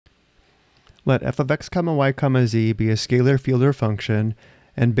Let f of x comma y comma z be a scalar field or function,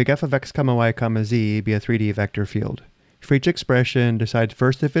 and big F of x comma y comma z be a 3D vector field. For each expression, decide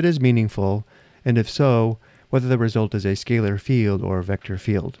first if it is meaningful, and if so, whether the result is a scalar field or vector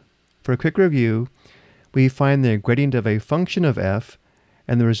field. For a quick review, we find the gradient of a function of f,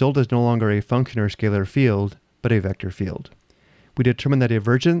 and the result is no longer a function or scalar field, but a vector field. We determine the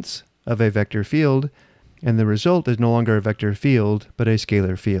divergence of a vector field, and the result is no longer a vector field, but a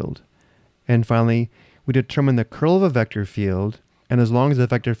scalar field. And finally, we determine the curl of a vector field, and as long as the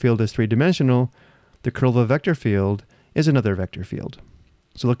vector field is three-dimensional, the curl of a vector field is another vector field.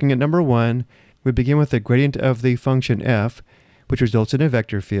 So looking at number 1, we begin with the gradient of the function f, which results in a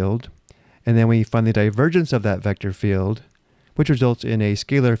vector field, and then we find the divergence of that vector field, which results in a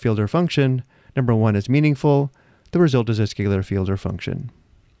scalar field or function. Number 1 is meaningful, the result is a scalar field or function.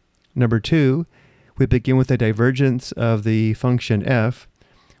 Number 2, we begin with the divergence of the function f.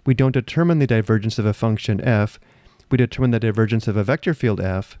 We don't determine the divergence of a function f, we determine the divergence of a vector field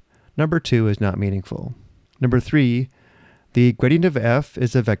f. Number 2 is not meaningful. Number 3, the gradient of f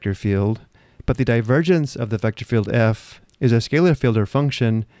is a vector field, but the divergence of the vector field f is a scalar field or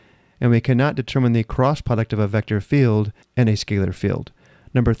function, and we cannot determine the cross product of a vector field and a scalar field.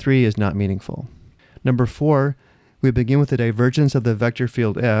 Number 3 is not meaningful. Number 4, we begin with the divergence of the vector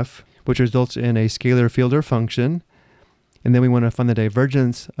field f, which results in a scalar field or function, and then we want to find the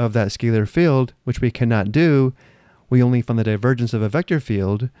divergence of that scalar field, which we cannot do. We only find the divergence of a vector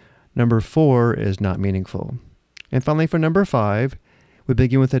field. Number 4 is not meaningful. And finally, for number 5, we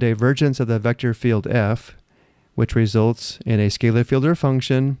begin with the divergence of the vector field f, which results in a scalar field or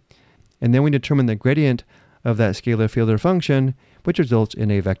function, and then we determine the gradient of that scalar field or function, which results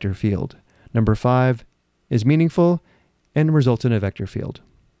in a vector field. Number 5 is meaningful and results in a vector field.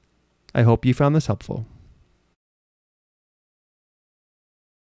 I hope you found this helpful.